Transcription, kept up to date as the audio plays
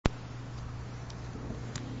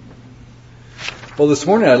Well, this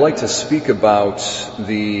morning I'd like to speak about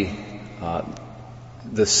the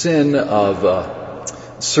sin of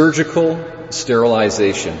surgical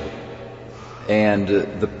sterilization and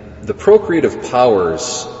the procreative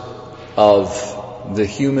powers of the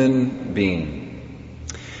human being.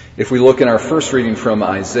 If we look in our first reading from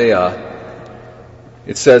Isaiah,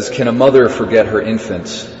 it says, "Can a mother forget her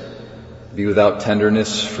infant, be without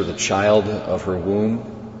tenderness for the child of her womb?"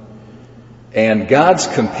 And God's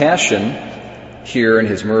compassion here in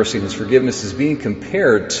His mercy and His forgiveness is being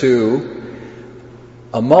compared to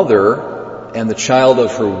a mother and the child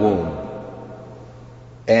of her womb.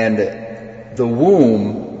 And the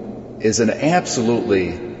womb is an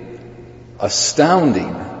absolutely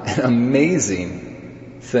astounding and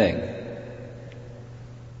amazing thing.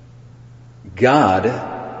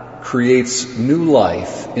 God creates new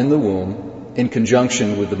life in the womb in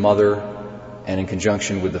conjunction with the mother and in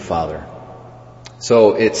conjunction with the father.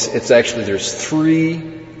 So it's actually, there's three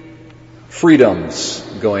freedoms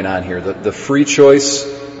going on here. The free choice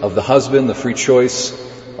of the husband, the free choice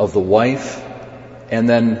of the wife, and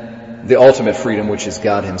then the ultimate freedom, which is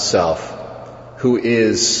God Himself, who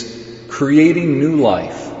is creating new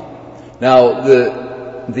life. Now,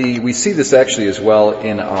 we see this actually as well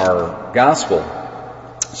in our gospel.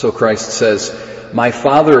 So Christ says, "My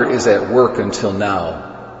Father is at work until now."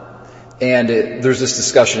 And there's this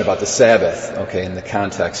discussion about the Sabbath, in the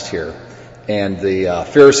context here. And the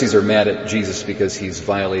Pharisees are mad at Jesus because He's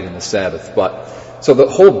violating the Sabbath. So the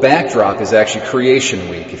whole backdrop is actually creation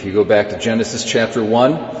week. If you go back to Genesis chapter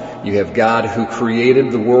 1, you have God who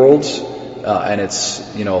created the world, and it's,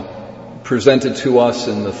 presented to us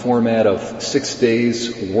in the format of 6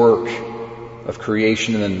 days work of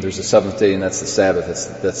creation, and then there's the seventh day, and that's the Sabbath.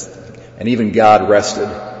 And even God rested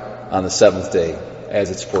on the seventh day, as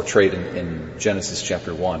it's portrayed in Genesis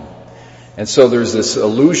chapter 1. And so there's this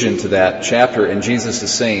allusion to that chapter, and Jesus is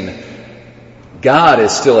saying, God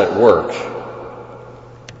is still at work.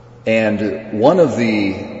 And one of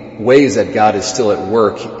the ways that God is still at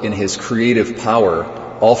work in His creative power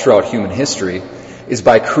all throughout human history is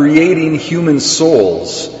by creating human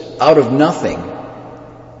souls out of nothing.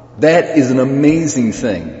 That is an amazing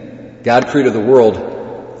thing. God created the world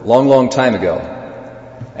long, long time ago.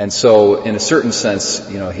 And so, in a certain sense,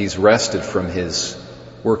 He's rested from His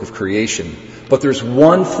work of creation. But there's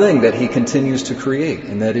one thing that He continues to create,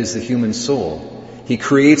 and that is the human soul. He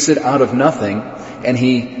creates it out of nothing, and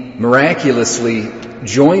He miraculously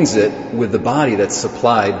joins it with the body that's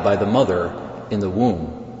supplied by the mother in the womb.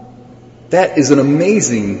 That is an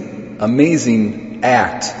amazing, amazing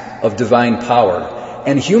act of divine power.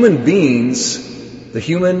 And human beings, the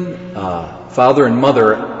human father and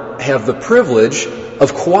mother, have the privilege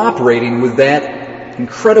of cooperating with that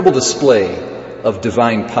incredible display of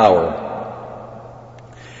divine power.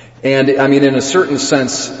 And in a certain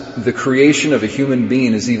sense, the creation of a human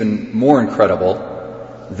being is even more incredible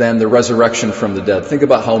than the resurrection from the dead. Think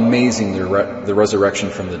about how amazing the resurrection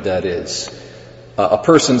from the dead is. A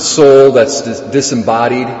person's soul that's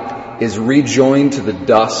disembodied is rejoined to the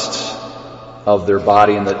dust of their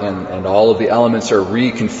body, and all of the elements are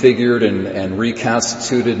reconfigured and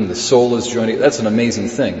reconstituted, and the soul is joined. That's an amazing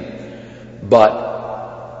thing.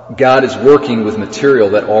 But God is working with material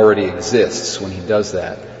that already exists when He does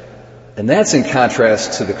that. And that's in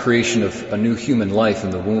contrast to the creation of a new human life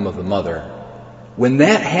in the womb of the mother. When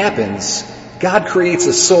that happens, God creates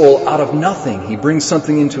a soul out of nothing. He brings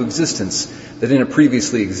something into existence that didn't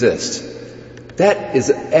previously exist. That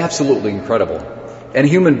is absolutely incredible. And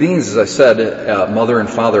human beings, as I said, mother and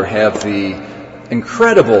father, have the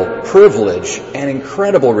incredible privilege and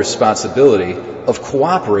incredible responsibility of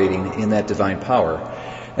cooperating in that divine power.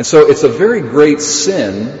 And so it's a very great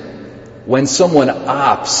sin when someone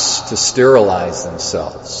opts to sterilize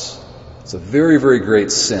themselves. It's a very, very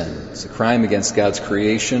great sin. It's a crime against God's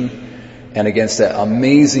creation and against that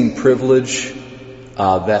amazing privilege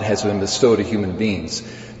that has been bestowed to human beings.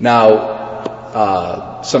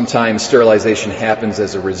 Now, sometimes sterilization happens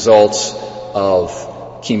as a result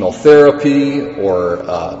of chemotherapy or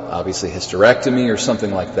obviously hysterectomy or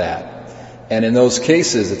something like that. And in those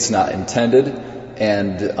cases, it's not intended,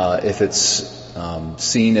 and if it's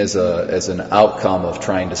seen as an outcome of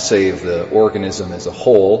trying to save the organism as a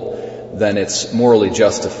whole, then it's morally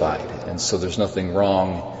justified. And so there's nothing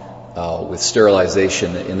wrong with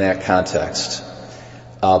sterilization in that context.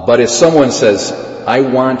 But if someone says, I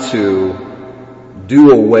want to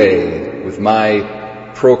do away with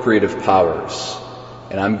my procreative powers,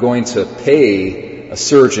 and I'm going to pay a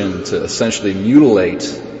surgeon to essentially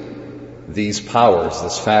mutilate these powers,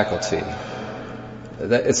 this faculty,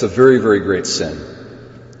 it's a very, very great sin.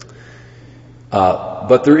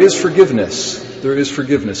 But there is forgiveness. There is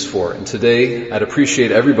forgiveness for it. And today, I'd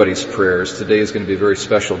appreciate everybody's prayers. Today is going to be a very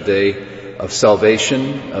special day of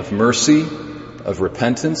salvation, of mercy, of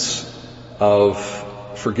repentance,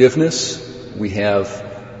 of forgiveness. We have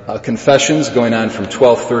confessions going on from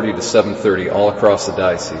 12:30 to 7:30 all across the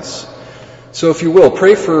diocese. So if you will,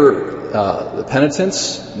 pray for the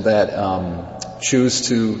penitents that choose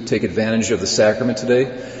to take advantage of the sacrament today.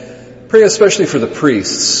 Pray especially for the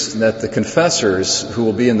priests, that the confessors who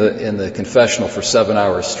will be in the confessional for 7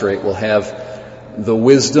 hours straight will have the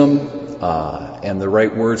wisdom and the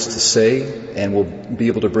right words to say, and will be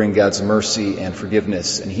able to bring God's mercy and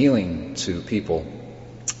forgiveness and healing to people.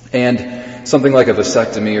 And something like a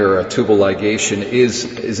vasectomy or a tubal ligation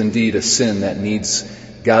is indeed a sin that needs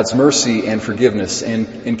God's mercy and forgiveness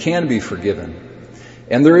and can be forgiven.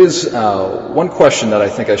 And there is one question that I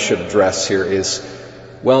think I should address here is,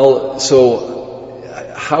 well, so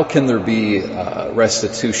how can there be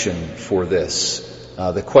restitution for this?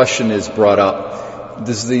 The question is brought up,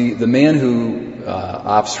 does the man who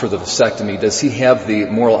opts for the vasectomy, does he have the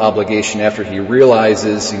moral obligation after he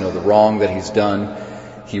realizes, the wrong that he's done,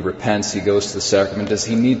 he repents, he goes to the sacrament, does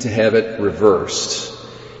he need to have it reversed?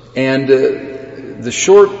 And the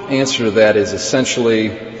short answer to that is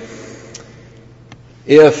essentially,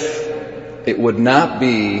 if it would not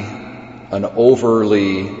be an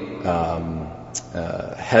overly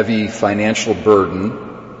heavy financial burden,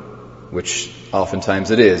 which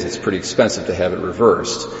oftentimes it is. It's pretty expensive to have it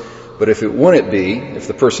reversed. But if it wouldn't be, if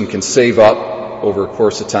the person can save up over a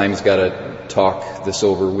course of time, he's got to talk this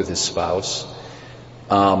over with his spouse,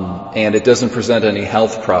 and it doesn't present any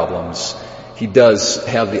health problems, he does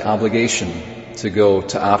have the obligation to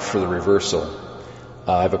opt for the reversal.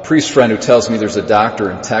 I have a priest friend who tells me there's a doctor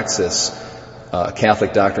in Texas, a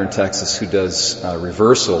Catholic doctor in Texas, who does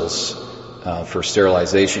reversals for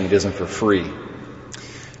sterilization. He does them for free.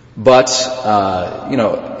 But,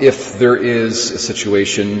 if there is a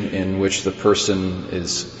situation in which the person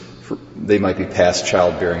they might be past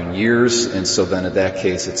childbearing years, and so then in that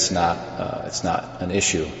case it's not an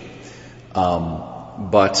issue.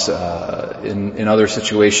 But in other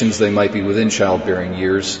situations they might be within childbearing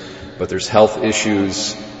years, but there's health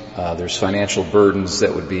issues, there's financial burdens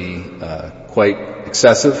that would be quite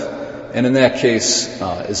excessive. And in that case,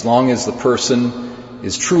 as long as the person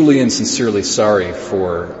is truly and sincerely sorry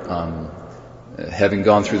for having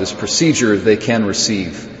gone through this procedure, they can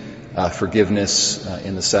receive forgiveness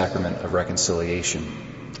in the sacrament of reconciliation.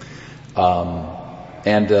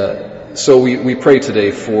 So we pray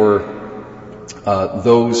today for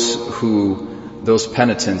those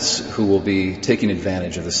penitents who will be taking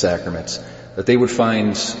advantage of the sacrament, that they would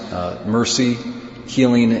find mercy,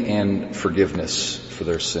 healing, and forgiveness for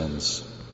their sins.